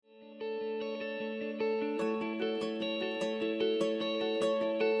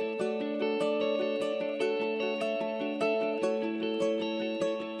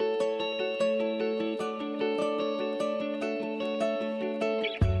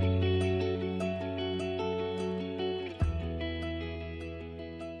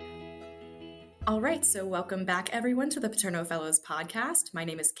All right, so welcome back everyone to the Paterno Fellows podcast. My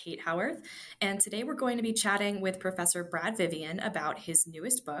name is Kate Howarth, and today we're going to be chatting with Professor Brad Vivian about his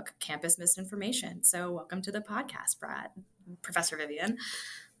newest book, Campus Misinformation. So welcome to the podcast, Professor Vivian.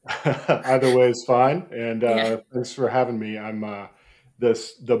 Either way is fine, and Yeah, thanks for having me.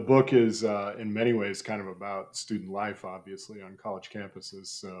 The book is in many ways kind of about student life, obviously on college campuses.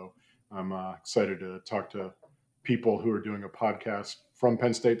 So I'm excited to talk to people who are doing a podcast from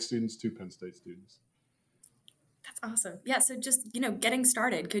Penn State students to Penn State students. that's awesome. Yeah, so just, getting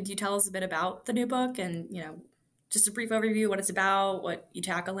started, could you tell us a bit about the new book and, just a brief overview, what it's about, what you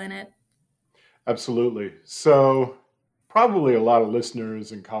tackle in it? Absolutely. So probably a lot of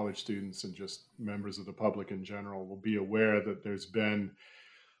listeners and college students and just members of the public in general will be aware that there's been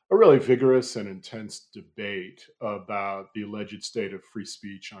a really vigorous and intense debate about the alleged state of free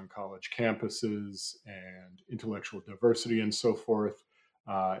speech on college campuses and intellectual diversity and so forth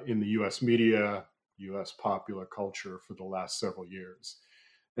in the US media, US popular culture for the last several years.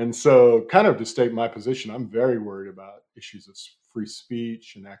 And so, kind of to state my position, I'm very worried about issues of free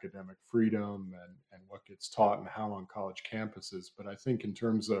speech and academic freedom and what gets taught and how on college campuses. But I think, in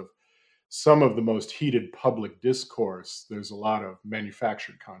terms of some of the most heated public discourse, there's a lot of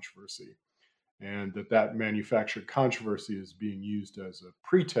manufactured controversy, and that manufactured controversy is being used as a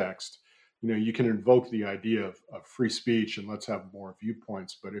pretext. You can invoke the idea of free speech and let's have more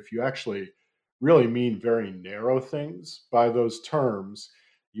viewpoints, but if you actually really mean very narrow things by those terms,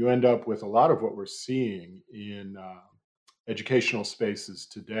 you end up with a lot of what we're seeing in educational spaces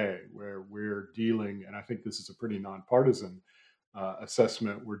today, where we're dealing, and I think this is a pretty nonpartisan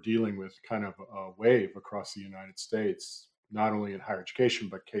assessment, we're dealing with kind of a wave across the United States, not only in higher education,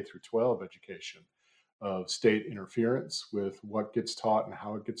 but K through 12 education, of state interference with what gets taught and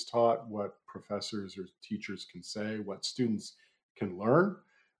how it gets taught, what professors or teachers can say, what students can learn.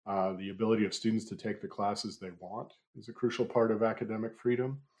 The ability of students to take the classes they want is a crucial part of academic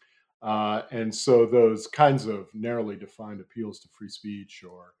freedom. And so those kinds of narrowly defined appeals to free speech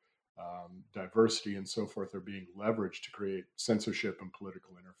or diversity and so forth are being leveraged to create censorship and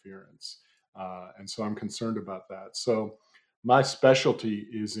political interference. And so I'm concerned about that. So my specialty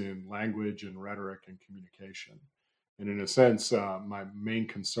is in language and rhetoric and communication. And in a sense, my main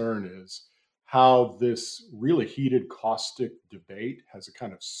concern is how this really heated, caustic debate has a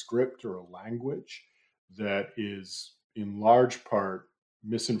kind of script or a language that is, in large part,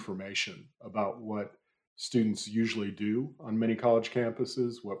 misinformation about what students usually do on many college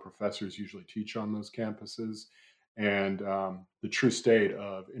campuses, what professors usually teach on those campuses, and the true state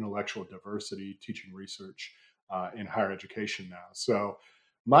of intellectual diversity, teaching research in higher education now. So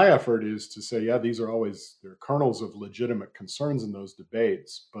my effort is to say, yeah, these are always, there are kernels of legitimate concerns in those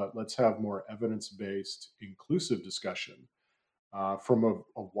debates, but let's have more evidence-based, inclusive discussion from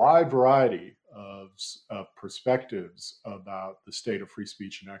a wide variety of perspectives about the state of free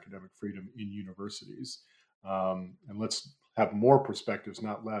speech and academic freedom in universities. And let's have more perspectives,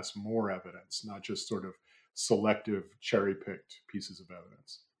 not less, more evidence, not just sort of selective, cherry picked pieces of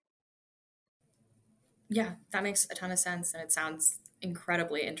evidence. Yeah, that makes a ton of sense, and it sounds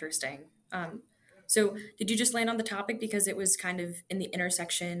incredibly interesting. So, did you just land on the topic because it was kind of in the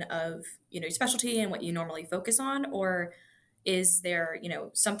intersection of your specialty and what you normally focus on, or is there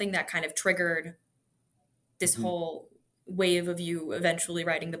something that kind of triggered this Mhm. whole wave of you eventually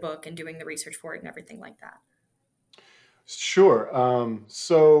writing the book and doing the research for it and everything like that? Sure.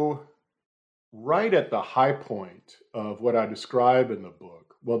 So, right at the high point of what I describe in the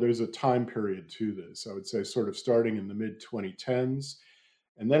book, well, there's a time period to this. I would say, sort of starting in the mid 2010s,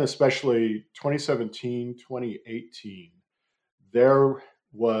 and then especially 2017, 2018, there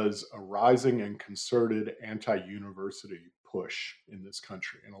was a rising and concerted anti university push in this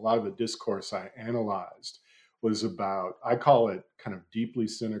country. And a lot of the discourse I analyzed was about, I call it kind of deeply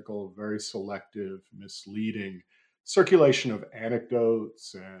cynical, very selective, misleading circulation of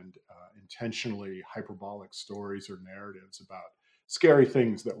anecdotes and intentionally hyperbolic stories or narratives about scary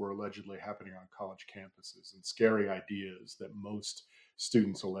things that were allegedly happening on college campuses and scary ideas that most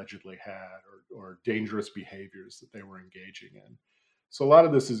students allegedly had, or dangerous behaviors that they were engaging in. So a lot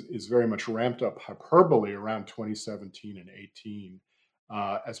of this is very much ramped up hyperbole around 2017 and 18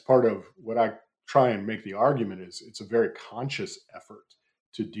 as part of what I try and make the argument is it's a very conscious effort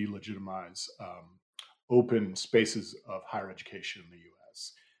to delegitimize open spaces of higher education in the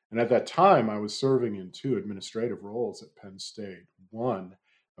US. And at that time, I was serving in two administrative roles at Penn State. One,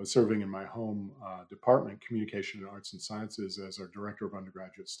 I was serving in my home department, Communication and Arts and Sciences, as our director of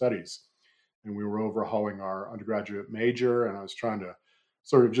undergraduate studies. And we were overhauling our undergraduate major, and I was trying to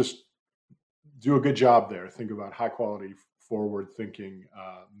sort of just do a good job there, think about high quality forward-thinking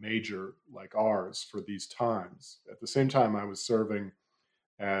major like ours for these times. At the same time, I was serving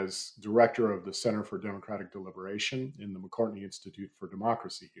as director of the Center for Democratic Deliberation in the McCartney Institute for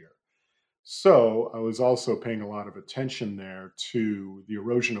Democracy here. So I was also paying a lot of attention there to the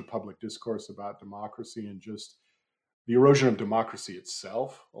erosion of public discourse about democracy and just the erosion of democracy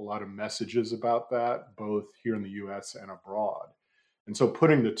itself, a lot of messages about that, both here in the US and abroad. And so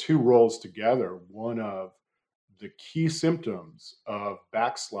putting the two roles together, one of the key symptoms of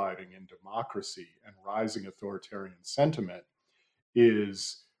backsliding in democracy and rising authoritarian sentiment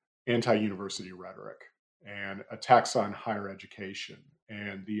is anti university rhetoric and attacks on higher education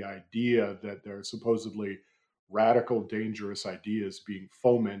and the idea that there are supposedly radical, dangerous ideas being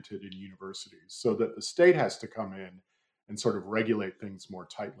fomented in universities so that the state has to come in and sort of regulate things more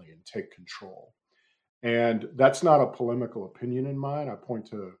tightly and take control. And that's not a polemical opinion in mine. I point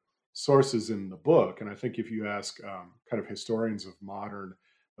to sources in the book. And I think if you ask kind of historians of modern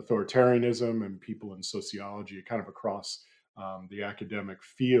authoritarianism and people in sociology, kind of across the academic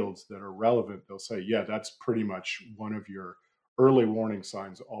fields that are relevant, they'll say, yeah, that's pretty much one of your early warning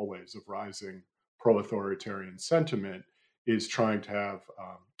signs always of rising pro authoritarian sentiment is trying to have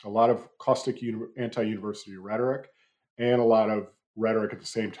a lot of caustic anti university rhetoric and a lot of rhetoric at the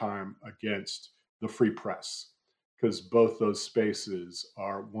same time against the free press, because both those spaces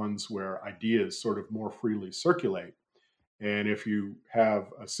are ones where ideas sort of more freely circulate. And if you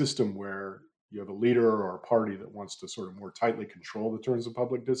have a system where you have a leader or a party that wants to sort of more tightly control the terms of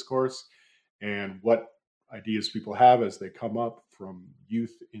public discourse and what ideas people have as they come up from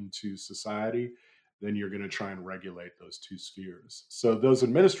youth into society, then you're going to try and regulate those two spheres. So those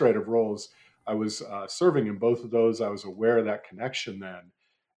administrative roles, I was serving in both of those. I was aware of that connection then.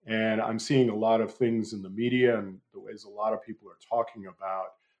 And I'm seeing a lot of things in the media and the ways a lot of people are talking about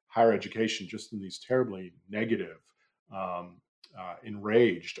higher education just in these terribly negative, um,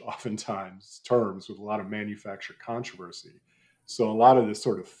 enraged, oftentimes, terms with a lot of manufactured controversy. So a lot of this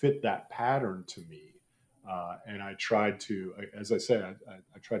sort of fit that pattern to me. And I tried to, as I said,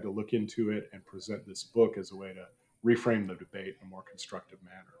 I tried to look into it and present this book as a way to reframe the debate in a more constructive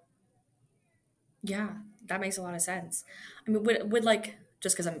manner. Yeah, that makes a lot of sense. I mean, would like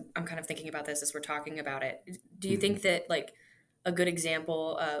just because I'm kind of thinking about this as we're talking about it. Do you Mhm. think that like a good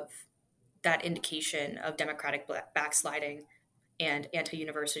example of that indication of democratic backsliding and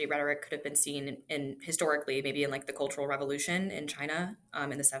anti-university rhetoric could have been seen in historically, maybe in like the Cultural Revolution in China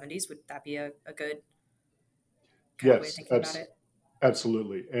in the 70s? Would that be a good kind of way of Yes, thinking about it?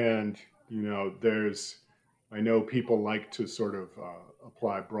 absolutely. And, I know people like to sort of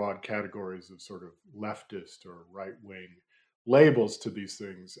apply broad categories of sort of leftist or right wing labels to these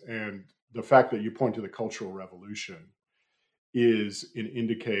things. And the fact that you point to the Cultural Revolution is an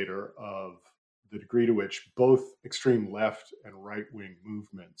indicator of the degree to which both extreme left and right wing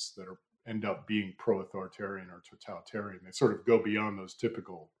movements that end up being pro authoritarian or totalitarian, they sort of go beyond those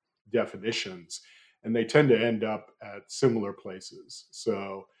typical definitions and they tend to end up at similar places.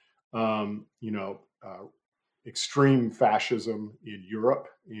 So, um, you know, uh, extreme fascism in Europe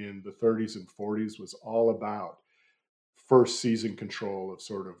in the 30s and 40s was all about first seizing control of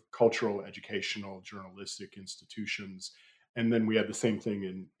sort of cultural, educational, journalistic institutions. And then we had the same thing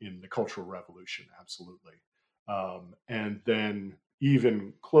in the Cultural Revolution, absolutely. And then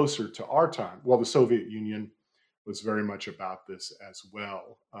even closer to our time, well, the Soviet Union was very much about this as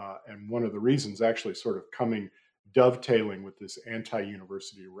well. And one of the reasons, actually, sort of coming dovetailing with this anti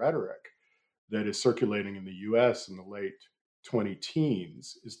university rhetoric that is circulating in the US in the late 20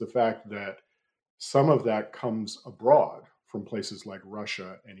 teens, is the fact that some of that comes abroad from places like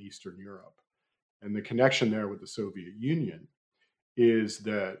Russia and Eastern Europe. And the connection there with the Soviet Union is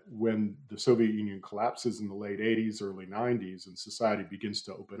that when the Soviet Union collapses in the late 80s, early 90s, and society begins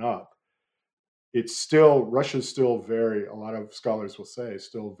to open up, it's still, Russia's still very, a lot of scholars will say,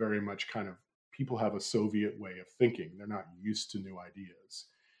 still very much kind of, people have a Soviet way of thinking. They're not used to new ideas.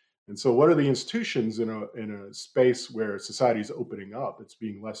 And so, what are the institutions in a space where society is opening up? It's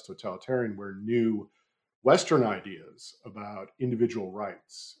being less totalitarian, where new Western ideas about individual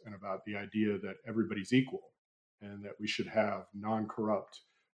rights and about the idea that everybody's equal and that we should have non corrupt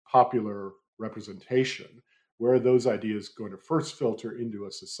popular representation, where are those ideas going to first filter into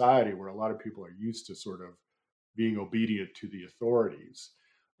a society where a lot of people are used to sort of being obedient to the authorities?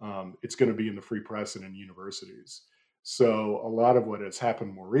 It's going to be in the free press and in universities. So, a lot of what has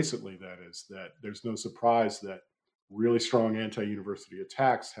happened more recently, that is, that there's no surprise that really strong anti university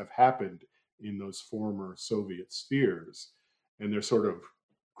attacks have happened in those former Soviet spheres, and they're sort of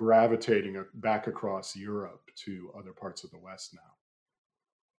gravitating back across Europe to other parts of the West now.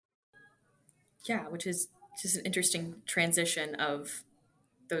 Yeah, which is It's just an interesting transition of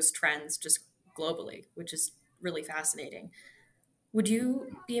those trends just globally, which is really fascinating. Would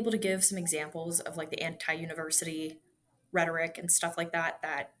you be able to give some examples of like the anti-university rhetoric and stuff like that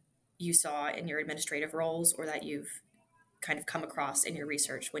that you saw in your administrative roles or that you've kind of come across in your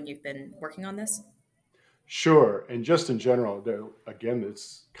research when you've been working on this? Sure. And just in general, though, again,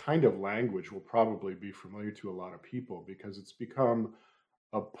 this kind of language will probably be familiar to a lot of people because it's become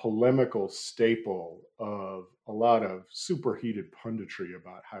a polemical staple of a lot of superheated punditry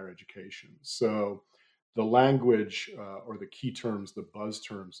about higher education. So the language or the key terms, the buzz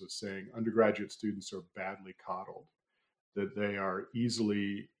terms of saying undergraduate students are badly coddled, that they are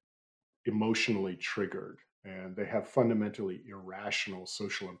easily emotionally triggered, and they have fundamentally irrational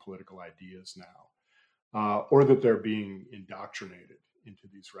social and political ideas now, or that they're being indoctrinated into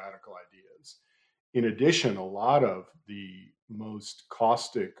these radical ideas. In addition, a lot of the most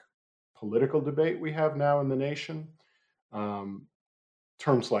caustic political debate we have now in the nation, um,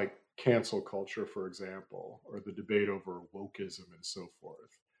 terms like cancel culture, for example, or the debate over wokeism and so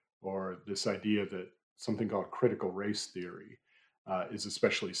forth, or this idea that something called critical race theory is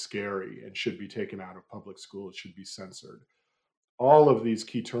especially scary and should be taken out of public school, it should be censored. All of these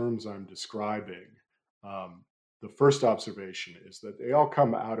key terms I'm describing, um, the first observation is that they all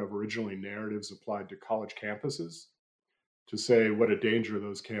come out of originally narratives applied to college campuses to say what a danger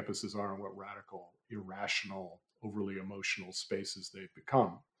those campuses are and what radical, irrational, overly emotional spaces they've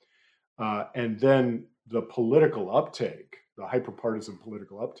become. And then the political uptake, the hyperpartisan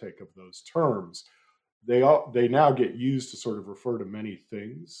political uptake of those terms, they now get used to sort of refer to many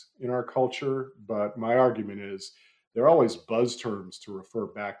things in our culture. But my argument is they're always buzz terms to refer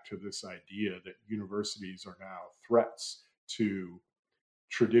back to this idea that universities are now threats to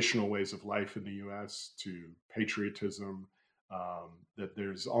traditional ways of life in the US, to patriotism, that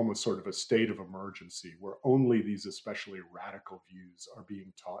there's almost sort of a state of emergency where only these especially radical views are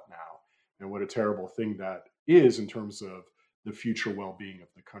being taught now. And what a terrible thing that is in terms of the future well being of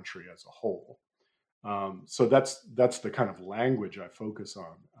the country as a whole. So that's the kind of language I focus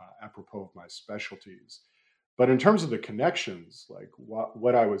on apropos of my specialties. But in terms of the connections, like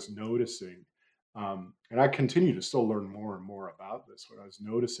what I was noticing, and I continue to still learn more and more about this. What I was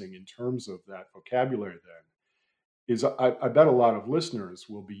noticing in terms of that vocabulary then is I bet a lot of listeners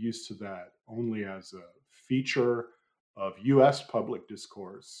will be used to that only as a feature of US public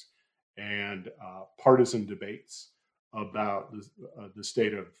discourse and partisan debates about the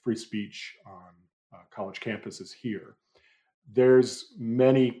state of free speech on college campuses here. There's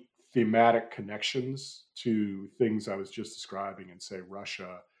many thematic connections to things I was just describing in, say,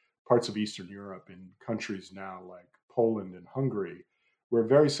 Russia, parts of Eastern Europe, and countries now like Poland and Hungary, where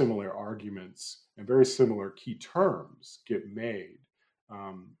very similar arguments and very similar key terms get made,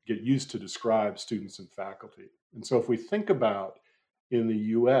 get used to describe students and faculty. And so if we think about in the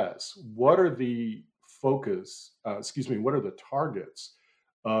US, what are the what are the targets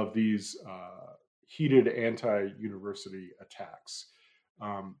of these heated anti-university attacks?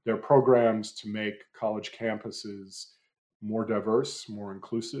 They're programs to make college campuses more diverse, more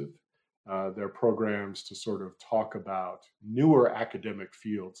inclusive. They're programs to sort of talk about newer academic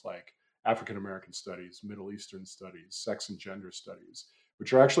fields like African American studies, Middle Eastern studies, sex and gender studies,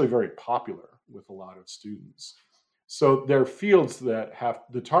 which are actually very popular with a lot of students. So they're fields that have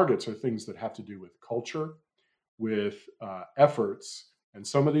the targets are things that have to do with culture, with efforts, and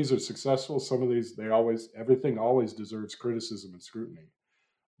some of these are successful. Some of these, everything always deserves criticism and scrutiny.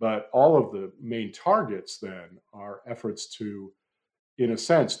 But all of the main targets then are efforts to, in a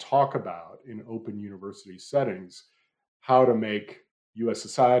sense, talk about in open university settings how to make US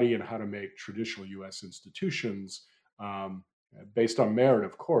society and how to make traditional US institutions, um, based on merit,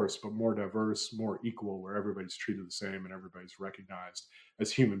 of course, but more diverse, more equal, where everybody's treated the same and everybody's recognized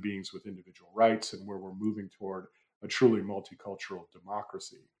as human beings with individual rights, and where we're moving toward a truly multicultural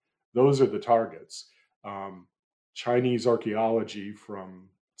democracy. Those are the targets. Um, Chinese archaeology from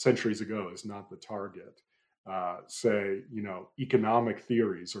centuries ago is not the target. Say, economic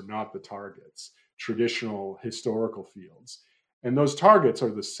theories are not the targets, traditional historical fields. And those targets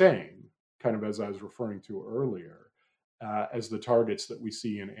are the same, kind of as I was referring to earlier, as the targets that we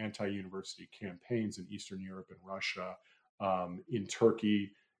see in anti university campaigns in Eastern Europe and Russia, in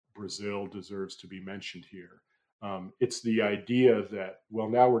Turkey. Brazil deserves to be mentioned here. It's the idea that, well,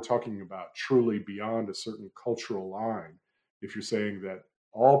 now we're talking about truly beyond a certain cultural line. If you're saying that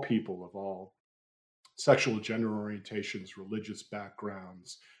all people of all sexual gender orientations, religious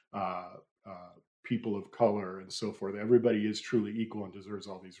backgrounds, uh, people of color, and so forth. Everybody is truly equal and deserves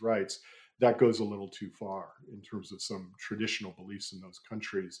all these rights. That goes a little too far in terms of some traditional beliefs in those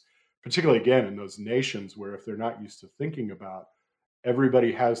countries. particularly again in those nations where if they're not used to thinking about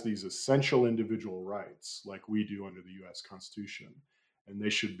everybody has these essential individual rights like we do under the US Constitution, and they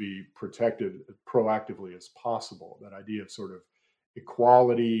should be protected proactively as possible. That idea of sort of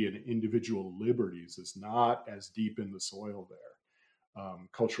equality and individual liberties is not as deep in the soil there,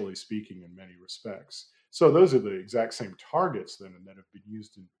 culturally speaking, in many respects. So those are the exact same targets then that have been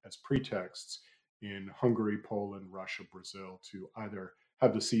used as pretexts in Hungary, Poland, Russia, Brazil to either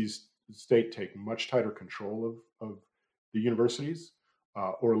have the state take much tighter control of the universities,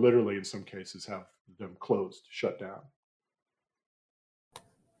 or literally in some cases have them closed, shut down.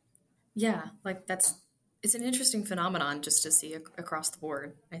 Yeah, like it's an interesting phenomenon just to see across the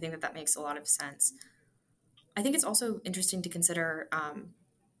board. I think that that makes a lot of sense. I think it's also interesting to consider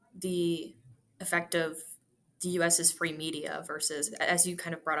the effect of the US's free media versus, as you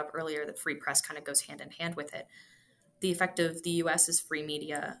kind of brought up earlier, that free press kind of goes hand in hand with it. The effect of the US's free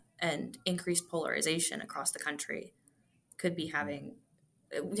media and increased polarization across the country could be having.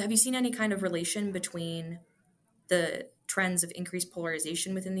 Have you seen any kind of relation between the trends of increased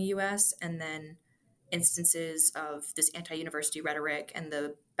polarization within the US and then instances of this anti university rhetoric and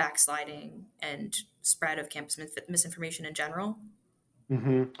the backsliding and spread of campus misinformation in general?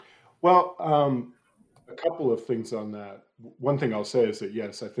 Hmm. Well, a couple of things on that. One thing I'll say is that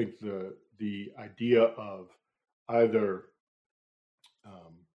yes, I think the idea of either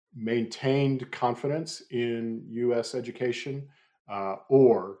maintained confidence in U.S. education,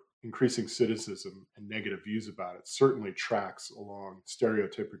 or increasing cynicism and negative views about it certainly tracks along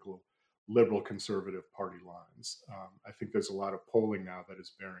stereotypical liberal conservative party lines. I think there's a lot of polling now that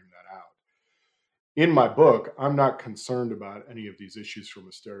is bearing that out. In my book, I'm not concerned about any of these issues from a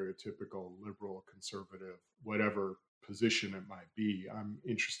stereotypical liberal, conservative, whatever position it might be. I'm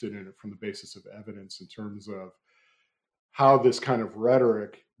interested in it from the basis of evidence in terms of how this kind of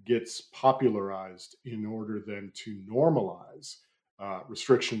rhetoric gets popularized in order then to normalize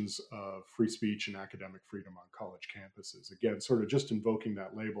restrictions of free speech and academic freedom on college campuses. Again, sort of just invoking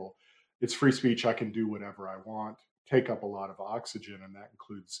that label, it's free speech, I can do whatever I want, take up a lot of oxygen, and that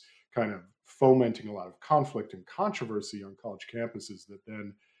includes kind of fomenting a lot of conflict and controversy on college campuses that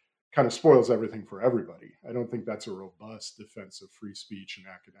then kind of spoils everything for everybody. I don't think that's a robust defense of free speech and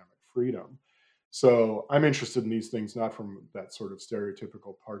academic freedom. So I'm interested in these things not from that sort of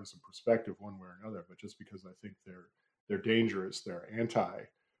stereotypical partisan perspective, one way or another, but just because I think they're dangerous. They're anti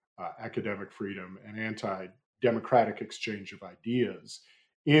academic freedom and anti democratic exchange of ideas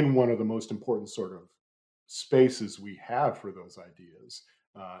in one of the most important sort of spaces we have for those ideas,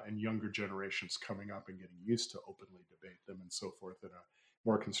 and younger generations coming up and getting used to openly debate them and so forth in a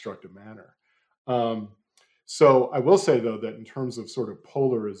more constructive manner. Um, so I will say though that in terms of sort of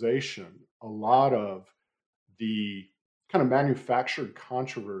polarization, a lot of the kind of manufactured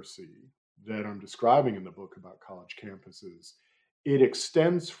controversy that I'm describing in the book about college campuses, it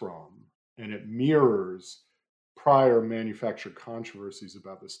extends from and it mirrors prior manufactured controversies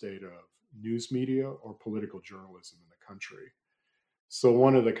about the state of news media or political journalism in the country. So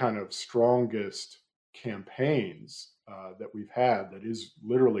one of the kind of strongest campaigns that we've had that is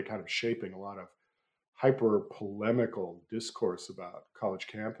literally kind of shaping a lot of hyper polemical discourse about college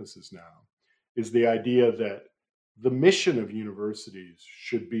campuses now is the idea that the mission of universities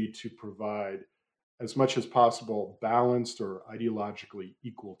should be to provide as much as possible balanced or ideologically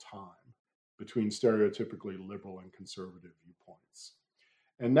equal time between stereotypically liberal and conservative viewpoints.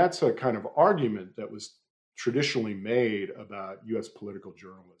 And that's a kind of argument that was traditionally made about US political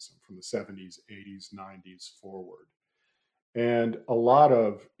journalism from the 70s, 80s, 90s forward. And a lot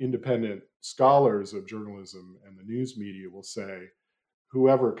of independent scholars of journalism and the news media will say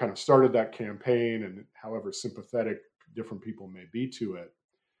whoever kind of started that campaign and however sympathetic different people may be to it,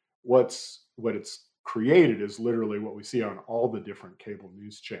 what it's created is literally what we see on all the different cable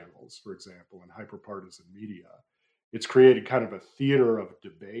news channels, for example, and hyperpartisan media. It's created kind of a theater of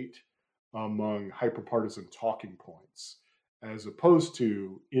debate among hyperpartisan talking points, as opposed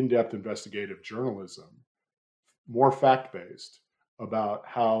to in-depth investigative journalism, more fact-based about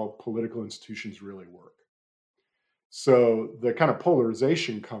how political institutions really work. So the kind of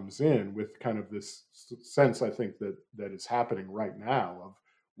polarization comes in with kind of this sense, I think, that is happening right now of,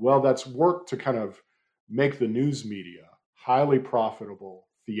 well, that's work to kind of make the news media highly profitable,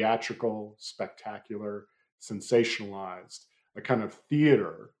 theatrical, spectacular, sensationalized, a kind of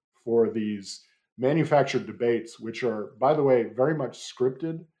theater for these manufactured debates, which are, by the way, very much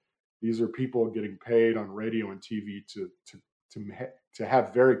scripted. These are people getting paid on radio and TV to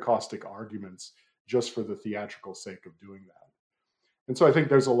have very caustic arguments just for the theatrical sake of doing that. And so I think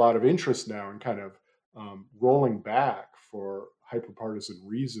there's a lot of interest now in kind of rolling back for hyperpartisan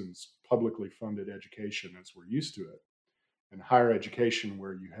reasons publicly funded education as we're used to it, and higher education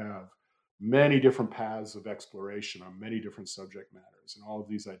where you have many different paths of exploration on many different subject matters and all of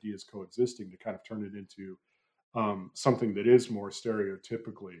these ideas coexisting to kind of turn it into something that is more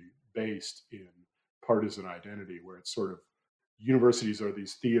stereotypically based in partisan identity, where it's sort of universities are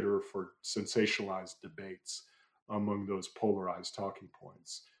these theater for sensationalized debates among those polarized talking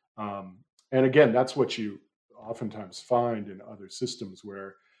points. Um, and again, that's what you oftentimes find in other systems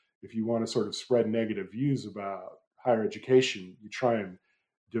where if you want to sort of spread negative views about higher education, you try and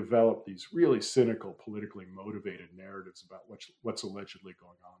develop these really cynical, politically motivated narratives about what's allegedly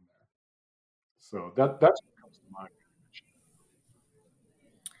going on there. So that's what comes to mind.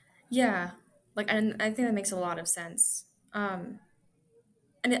 Yeah, like, and I think that makes a lot of sense. And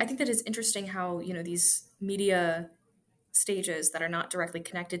I think that it's interesting how, these media stages that are not directly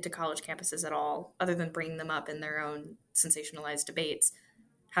connected to college campuses at all, other than bringing them up in their own sensationalized debates,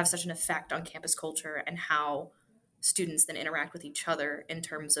 have such an effect on campus culture and how students then interact with each other in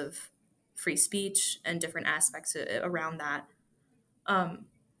terms of free speech and different aspects around that. Um,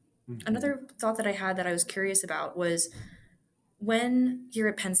 Hmm. Another thought that I had that I was curious about was when here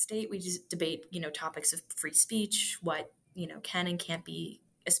at Penn State, we just debate, topics of free speech, what, can and can't be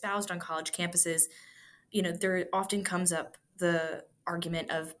espoused on college campuses. There often comes up the argument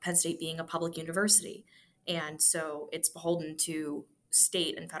of Penn State being a public university. And so it's beholden to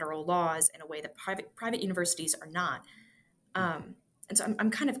state and federal laws in a way that private universities are not. Um, and so I'm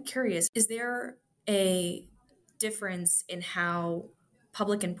kind of curious, is there a difference in how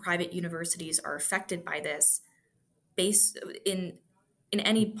public and private universities are affected by this based in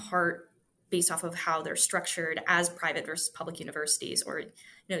any part based off of how they're structured as private versus public universities, or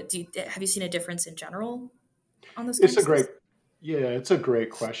have you seen a difference in general on those It's a campuses? great, yeah, it's a great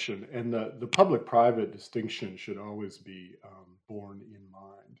question, and the public-private distinction should always be borne in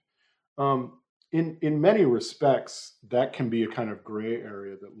mind. In many respects, that can be a kind of gray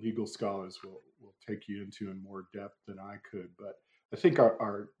area that legal scholars will take you into in more depth than I could. But I think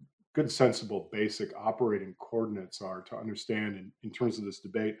our good, sensible, basic operating coordinates are to understand, in terms of this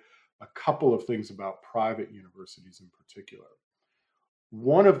debate, a couple of things about private universities in particular.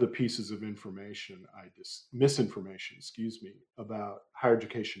 One of the pieces of information misinformation, excuse me, about higher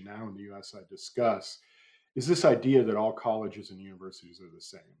education now in the US I discuss is this idea that all colleges and universities are the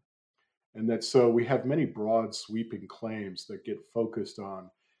same. And that so we have many broad sweeping claims that get focused on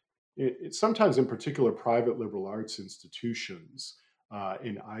sometimes in particular private liberal arts institutions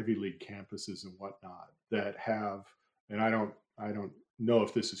in Ivy League campuses and whatnot that have, and I don't know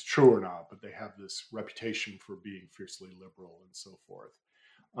if this is true or not, but they have this reputation for being fiercely liberal and so forth.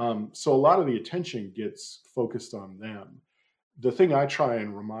 So a lot of the attention gets focused on them. The thing I try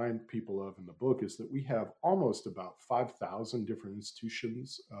and remind people of in the book is that we have almost about 5,000 different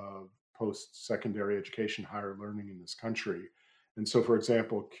institutions of post secondary education, higher learning in this country. And so, for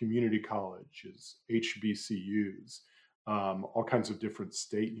example, community colleges, HBCUs, all kinds of different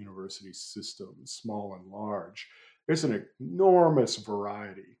state university systems, small and large. There's an enormous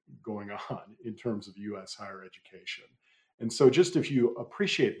variety going on in terms of US higher education. And so, just if you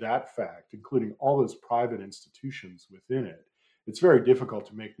appreciate that fact, including all those private institutions within it, it's very difficult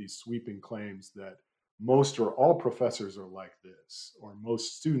to make these sweeping claims that most or all professors are like this, or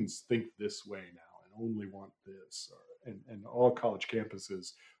most students think this way now and only want this, and all college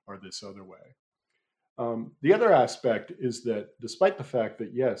campuses are this other way. The other aspect is that despite the fact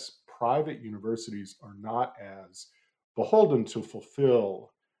that, yes, private universities are not as beholden to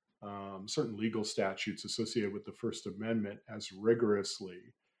fulfill certain legal statutes associated with the First Amendment as rigorously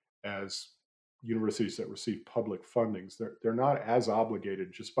as universities that receive public fundings, they're not as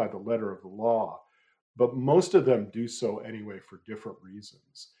obligated just by the letter of the law, but most of them do so anyway for different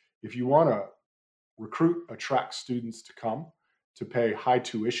reasons. If you want to attract students to come, to pay high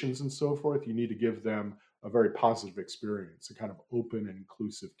tuitions and so forth, you need to give them a very positive experience, a kind of open and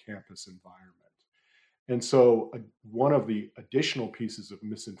inclusive campus environment. And so, one of the additional pieces of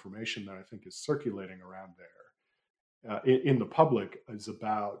misinformation that I think is circulating around there in the public is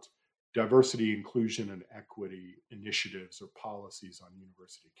about diversity, inclusion, and equity initiatives or policies on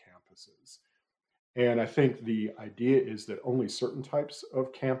university campuses. And I think the idea is that only certain types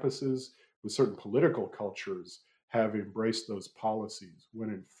of campuses with certain political cultures have embraced those policies, when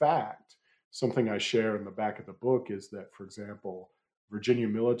in fact, something I share in the back of the book is that, for example, Virginia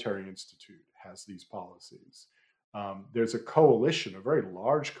Military Institute has these policies. There's a coalition, a very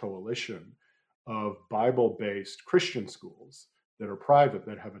large coalition of Bible based Christian schools that are private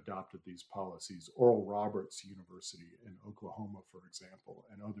that have adopted these policies. Oral Roberts University in Oklahoma, for example,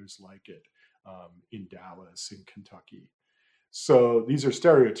 and others like it in Dallas, in Kentucky. So these are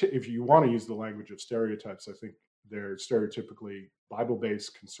stereotypes. If you want to use the language of stereotypes, I think they're stereotypically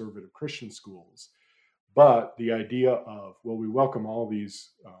Bible-based conservative Christian schools. But the idea of, well, we welcome all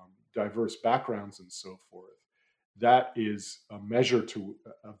these diverse backgrounds and so forth, that is a measure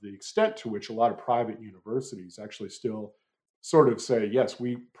of the extent to which a lot of private universities actually still sort of say, yes,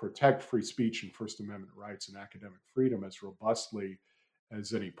 we protect free speech and First Amendment rights and academic freedom as robustly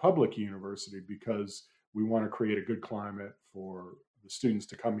as any public university, because we want to create a good climate for the students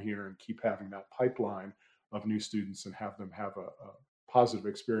to come here and keep having that pipeline of new students and have them have a positive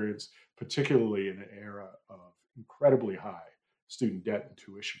experience, particularly in an era of incredibly high student debt and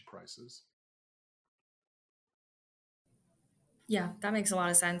tuition prices. Yeah, that makes a lot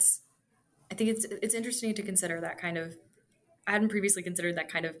of sense. I think it's interesting to consider that kind of. I hadn't previously considered that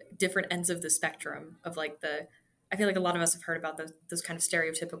kind of different ends of the spectrum of like the. I feel like a lot of us have heard about those kind of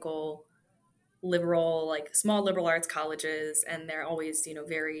stereotypical liberal, like small liberal arts colleges, and they're always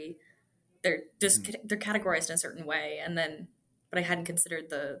very they're just Mhm. they're categorized in a certain way, and then. But I hadn't considered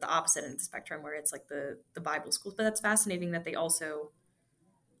the opposite end of the spectrum where it's like the Bible schools. But that's fascinating that they also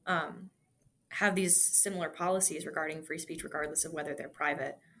um, have these similar policies regarding free speech, regardless of whether they're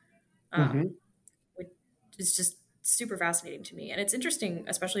private. Um, Mhm. which is just super fascinating to me. And it's interesting,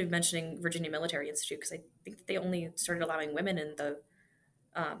 especially mentioning Virginia Military Institute, because I think that they only started allowing women in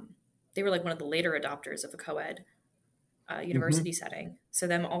um, they were like one of the later adopters of a co-ed Mhm. university setting. So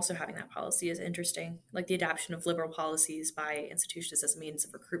them also having that policy is interesting, like the adoption of liberal policies by institutions as a means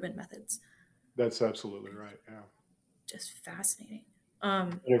of recruitment methods. That's absolutely right. Yeah. Just fascinating.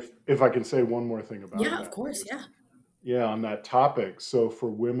 Um, And if I can say one more thing about yeah, of that, course. just Yeah. yeah, on that topic. So for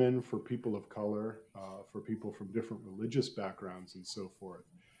women, for people of color, for people from different religious backgrounds, and so forth,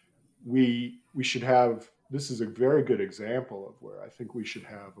 we should have. This is a very good example of where I think we should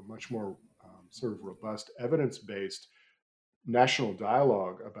have a much more sort of robust, evidence based national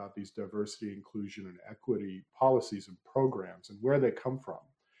dialogue about these diversity, inclusion, and equity policies and programs and where they come from.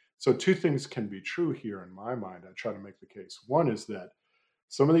 So, two things can be true here in my mind. I try to make the case. One is that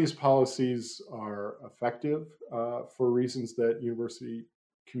some of these policies are effective for reasons that university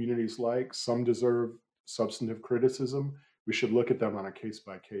communities like. Some deserve substantive criticism. We should look at them on a case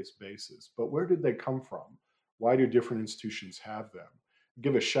by case basis. But where did they come from? Why do different institutions have them?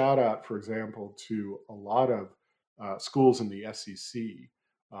 Give a shout out, for example, to a lot of schools in the SEC.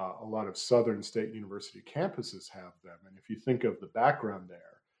 A lot of Southern State University campuses have them. And if you think of the background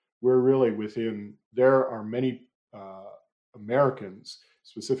there, we're really within, there are many Americans,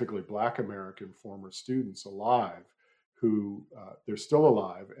 specifically Black American former students alive, who they're still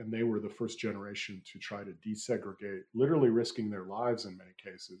alive, and they were the first generation to try to desegregate, literally risking their lives in many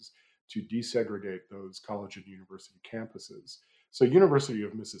cases to desegregate those college and university campuses. So, University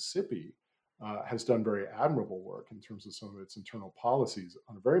of Mississippi has done very admirable work in terms of some of its internal policies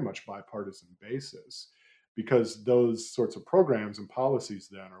on a very much bipartisan basis, because those sorts of programs and policies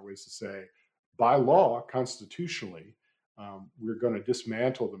then are ways to say, by law, constitutionally, we're going to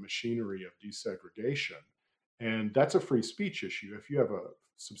dismantle the machinery of desegregation. And that's a free speech issue. If you have a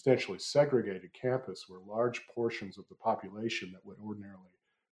substantially segregated campus where large portions of the population that would ordinarily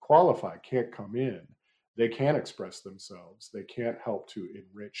qualify can't come in, they can't express themselves, they can't help to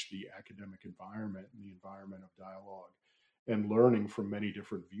enrich the academic environment and the environment of dialogue and learning from many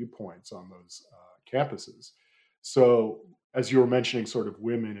different viewpoints on those campuses. So, as you were mentioning, sort of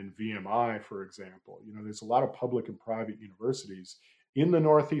women in VMI, for example, there's a lot of public and private universities in the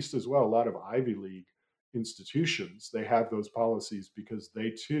Northeast as well, a lot of Ivy League institutions. They have those policies because they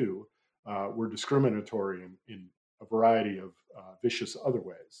too were discriminatory in a variety of vicious other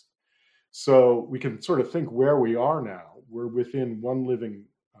ways. So we can sort of think where we are now. We're within one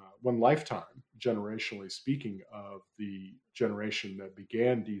lifetime, generationally speaking, of the generation that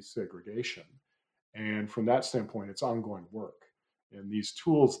began desegregation. And from that standpoint, it's ongoing work. And these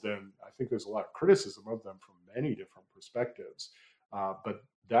tools, then, I think there's a lot of criticism of them from many different perspectives. But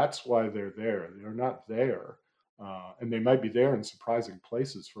that's why they're there. They're not there. And they might be there in surprising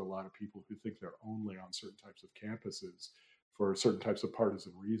places for a lot of people who think they're only on certain types of campuses for certain types of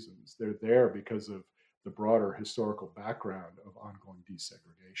partisan reasons. They're there because of the broader historical background of ongoing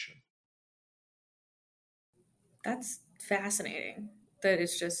desegregation. That's fascinating. That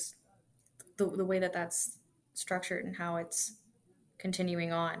it's just the way that that's structured and how it's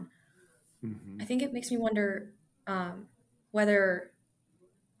continuing on. I Hmm. think it makes me wonder whether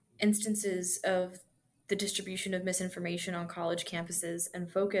instances of the distribution of misinformation on college campuses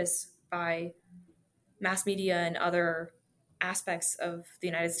and focus by mass media and other aspects of the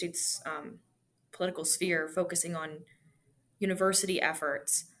United States political sphere focusing on university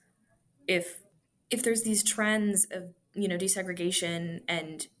efforts, if there's these trends of desegregation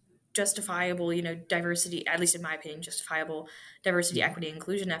and justifiable diversity, at least in my opinion, justifiable diversity, Mhm. equity,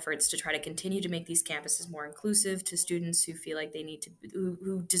 inclusion efforts to try to continue to make these campuses more inclusive to students who feel like they need to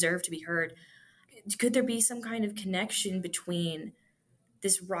who deserve to be heard, could there be some kind of connection between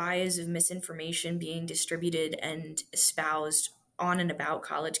this rise of misinformation being distributed and espoused on and about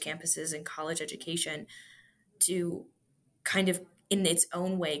college campuses and college education to kind of in its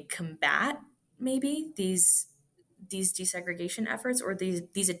own way combat maybe these desegregation efforts, or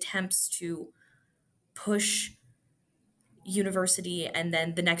these attempts to push university and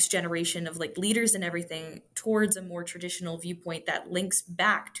then the next generation of like leaders and everything towards a more traditional viewpoint that links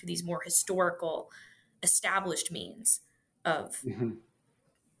back to these more historical established means of Mhm.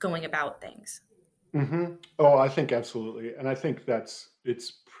 going about things? Oh, I think absolutely, and I think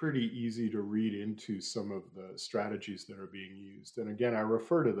it's pretty easy to read into some of the strategies that are being used. And again, I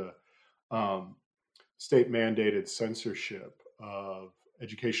refer to the state mandated censorship of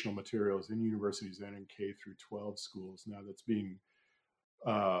educational materials in universities and in K through 12 schools now that's being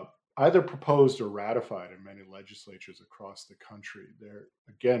uh, either proposed or ratified in many legislatures across the country. They're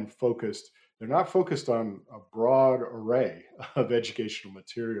again focused, they're not focused on a broad array of educational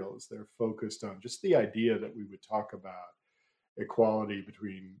materials. They're focused on just the idea that we would talk about equality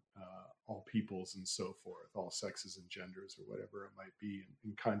between all peoples and so forth, all sexes and genders, or whatever it might be,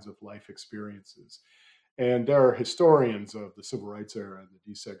 in kinds of life experiences. And there are historians of the civil rights era and the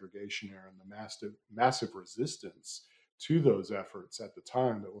desegregation era and the massive resistance to those efforts at the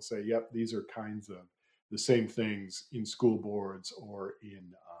time that will say, yep, these are kinds of the same things in school boards or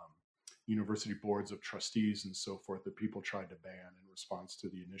in university boards of trustees and so forth that people tried to ban in response to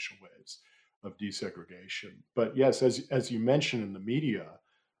the initial waves of desegregation. But yes, as you mentioned in the media,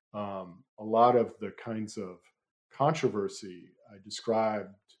 a lot of the kinds of controversy I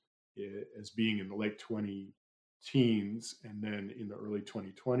described as being in the late 20 teens and then in the early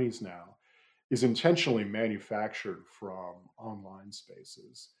 2020s now is intentionally manufactured from online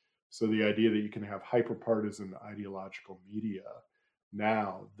spaces. So the idea that you can have hyperpartisan ideological media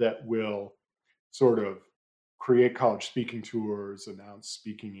now that will sort of create college speaking tours, announce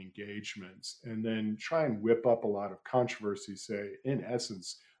speaking engagements, and then try and whip up a lot of controversy. Say, in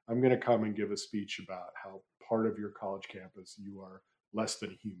essence, I'm going to come and give a speech about how part of your college campus you are less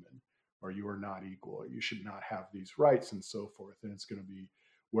than human, or you are not equal, or you should not have these rights, and so forth. And it's going to be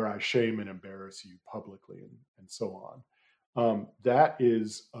where I shame and embarrass you publicly, and so on. That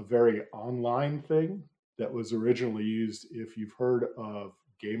is a very online thing that was originally used, if you've heard of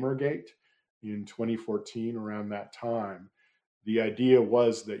Gamergate in 2014, around that time. The idea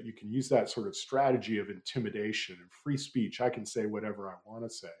was that you can use that sort of strategy of intimidation and free speech. I can say whatever I want to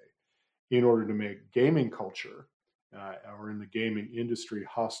say in order to make gaming culture or in the gaming industry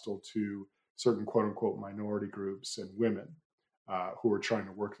hostile to certain quote unquote minority groups and women who are trying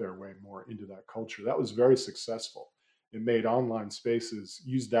to work their way more into that culture. That was very successful. It made online spaces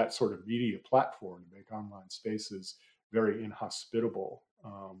use that sort of media platform to make online spaces very inhospitable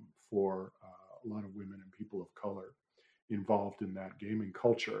for a lot of women and people of color involved in that gaming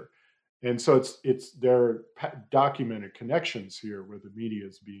culture. And so it's there are documented connections here where the media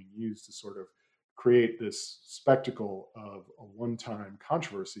is being used to sort of create this spectacle of a one-time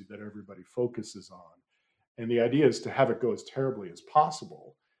controversy that everybody focuses on. And the idea is to have it go as terribly as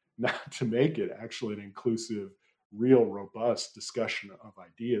possible, not to make it actually an inclusive, real, robust discussion of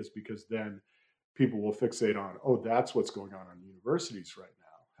ideas, because then people will fixate on, oh, that's what's going on in universities right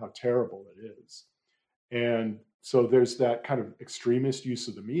now, how terrible it is. And so there's that kind of extremist use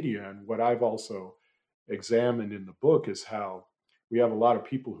of the media. And what I've also examined in the book is how we have a lot of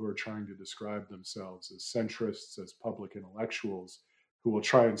people who are trying to describe themselves as centrists, as public intellectuals, who will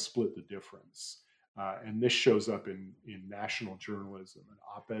try and split the difference. And this shows up in national journalism and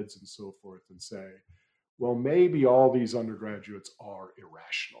op-eds and so forth, and say, well, maybe all these undergraduates are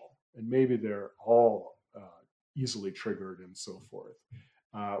irrational, and maybe they're all easily triggered and so forth,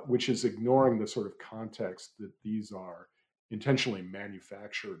 which is ignoring the sort of context that these are intentionally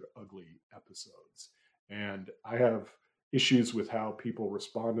manufactured ugly episodes. And I have issues with how people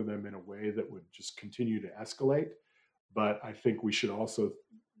respond to them in a way that would just continue to escalate. But I think we should also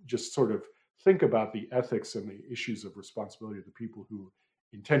just sort of think about the ethics and the issues of responsibility of the people who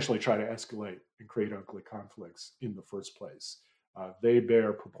intentionally try to escalate and create ugly conflicts in the first place. They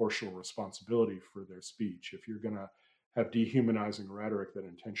bear proportional responsibility for their speech. If you're going to have dehumanizing rhetoric that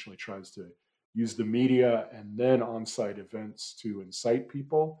intentionally tries to use the media and then on site events to incite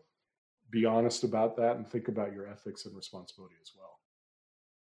people, be honest about that and think about your ethics and responsibility as well.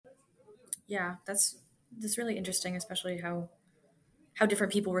 Yeah, that's really interesting, especially how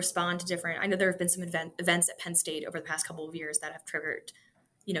different people respond to different. I know there have been some events at Penn State over the past couple of years that have triggered,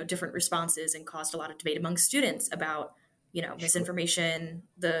 different responses and caused a lot of debate among students about, Sure. misinformation,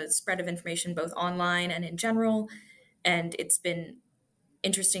 the spread of information both online and in general. And it's been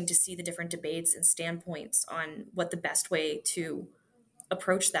interesting to see the different debates and standpoints on what the best way to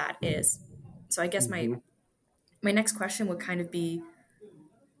approach that is. So I guess my Hmm. my next question would kind of be,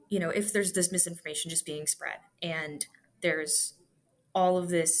 if there's this misinformation just being spread and there's all of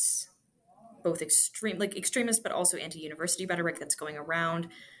this both extremist but also anti-university rhetoric that's going around,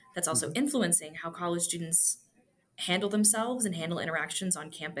 that's also Hmm. influencing how college students handle themselves and handle interactions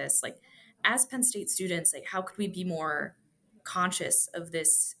on campus. Like, as Penn State students, like, how could we be more conscious of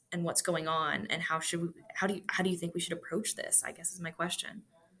this and what's going on, and how do you think we should approach this, I guess, is my question.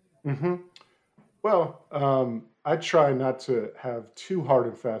 Hmm. Well, I try not to have too hard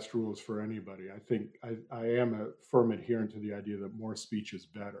and fast rules for anybody. I think I am a firm adherent to the idea that more speech is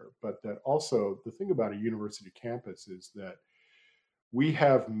better, but that also the thing about a university campus is that we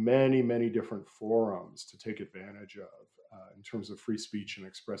have many, many different forums to take advantage of in terms of free speech and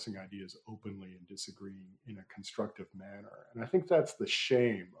expressing ideas openly and disagreeing in a constructive manner. And I think that's the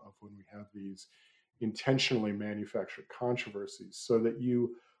shame of when we have these intentionally manufactured controversies, so that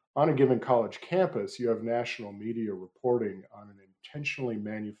you, on a given college campus, you have national media reporting on an intentionally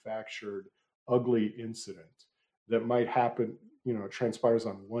manufactured, ugly incident that might happen, transpires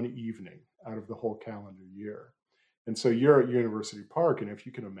on one evening out of the whole calendar year. And so you're at University Park, and if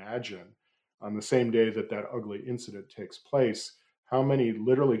you can imagine, on the same day that that ugly incident takes place, how many,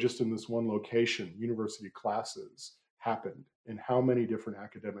 literally just in this one location, university classes happened in how many different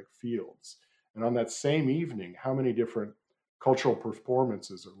academic fields. And on that same evening, how many different cultural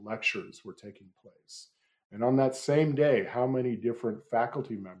performances or lectures were taking place. And on that same day, how many different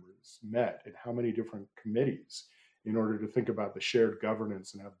faculty members met and how many different committees in order to think about the shared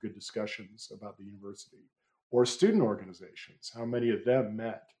governance and have good discussions about the university, or student organizations, how many of them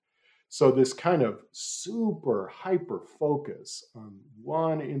met. So this kind of super hyper focus on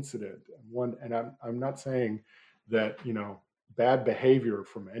one incident and one, and I'm not saying that, bad behavior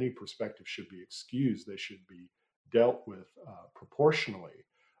from any perspective should be excused. They should be dealt with proportionally.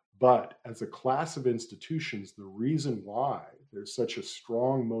 But as a class of institutions, the reason why there's such a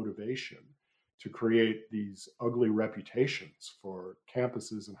strong motivation to create these ugly reputations for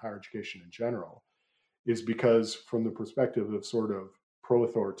campuses and higher education in general is because, from the perspective of sort of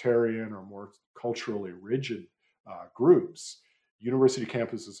pro-authoritarian or more culturally rigid groups, university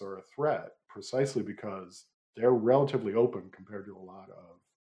campuses are a threat precisely because they're relatively open compared to a lot of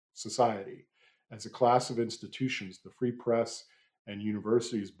society. As a class of institutions, the free press and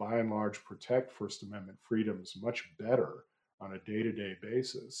universities, by and large, protect First Amendment freedoms much better on a day-to-day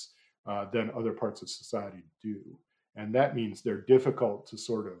basis than other parts of society do. And that means they're difficult to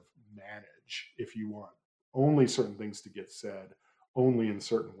sort of manage if you want only certain things to get said, only in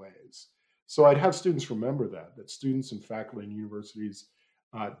certain ways. So I'd have students remember that students and faculty in universities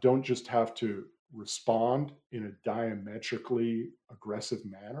don't just have to respond in a diametrically aggressive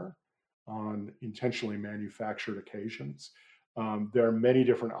manner on intentionally manufactured occasions. There are many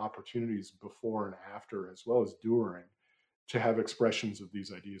different opportunities before and after, as well as during, to have expressions of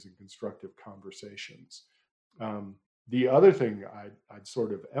these ideas in constructive conversations. Um, the other thing I'd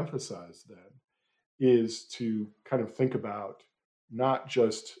sort of emphasize then is to kind of think about not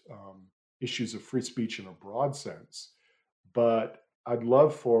just issues of free speech in a broad sense, but I'd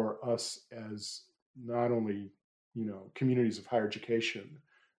love for us, as not only communities of higher education,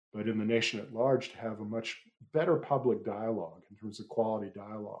 but in the nation at large, to have a much better public dialogue in terms of quality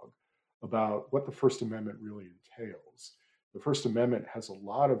dialogue about what the First Amendment really entails. The First Amendment has a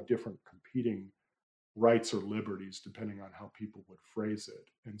lot of different competing rights or liberties depending on how people would phrase it.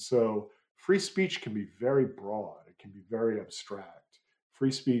 And so free speech can be very broad, it can be very abstract.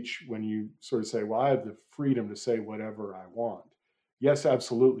 Free speech, when you sort of say, well, I have the freedom to say whatever I want. Yes,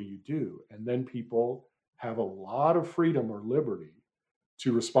 absolutely, you do. And then people have a lot of freedom or liberty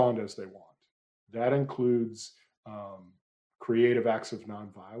to respond as they want. That includes creative acts of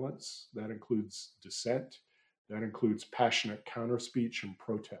nonviolence, that includes dissent, that includes passionate counter speech and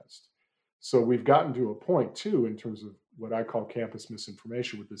protest. So we've gotten to a point too, in terms of what I call campus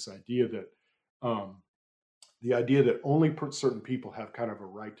misinformation, with this idea that um, the idea that only certain people have kind of a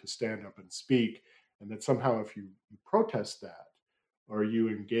right to stand up and speak, and that somehow if you protest that, or you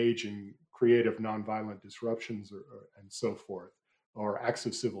engage in creative nonviolent disruptions, and so forth, or acts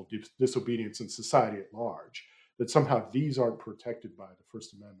of civil disobedience in society at large, that somehow these aren't protected by the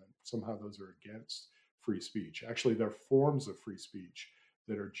First Amendment. Somehow those are against free speech. Actually, they're forms of free speech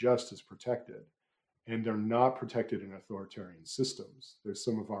that are just as protected, and they're not protected in authoritarian systems. They're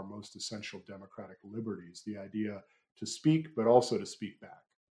some of our most essential democratic liberties, the idea to speak, but also to speak back.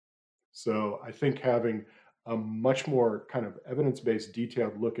 So I think having a much more kind of evidence-based,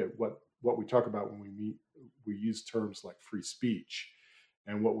 detailed look at what we talk about when we use terms like free speech,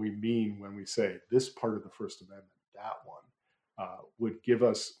 and what we mean when we say this part of the First Amendment, that one, would give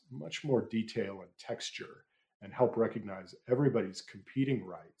us much more detail and texture and help recognize everybody's competing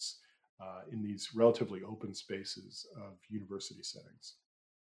rights in these relatively open spaces of university settings.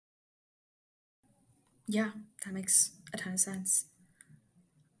 Yeah, that makes a ton of sense.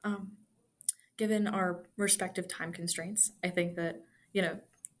 Given our respective time constraints, I think that,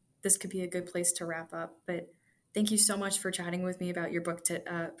 this could be a good place to wrap up. But thank you so much for chatting with me about your book,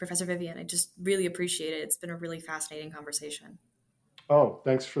 Professor Vivian. I just really appreciate it. It's been a really fascinating conversation. Oh,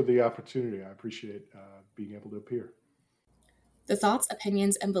 thanks for the opportunity. I appreciate being able to appear. The thoughts,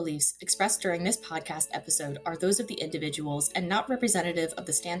 opinions, and beliefs expressed during this podcast episode are those of the individuals and not representative of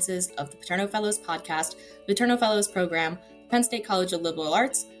the stances of the Paterno Fellows podcast, the Paterno Fellows program, Penn State College of Liberal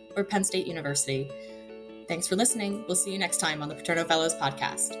Arts, or Penn State University. Thanks for listening. We'll see you next time on the Paterno Fellows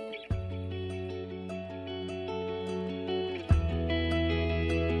podcast.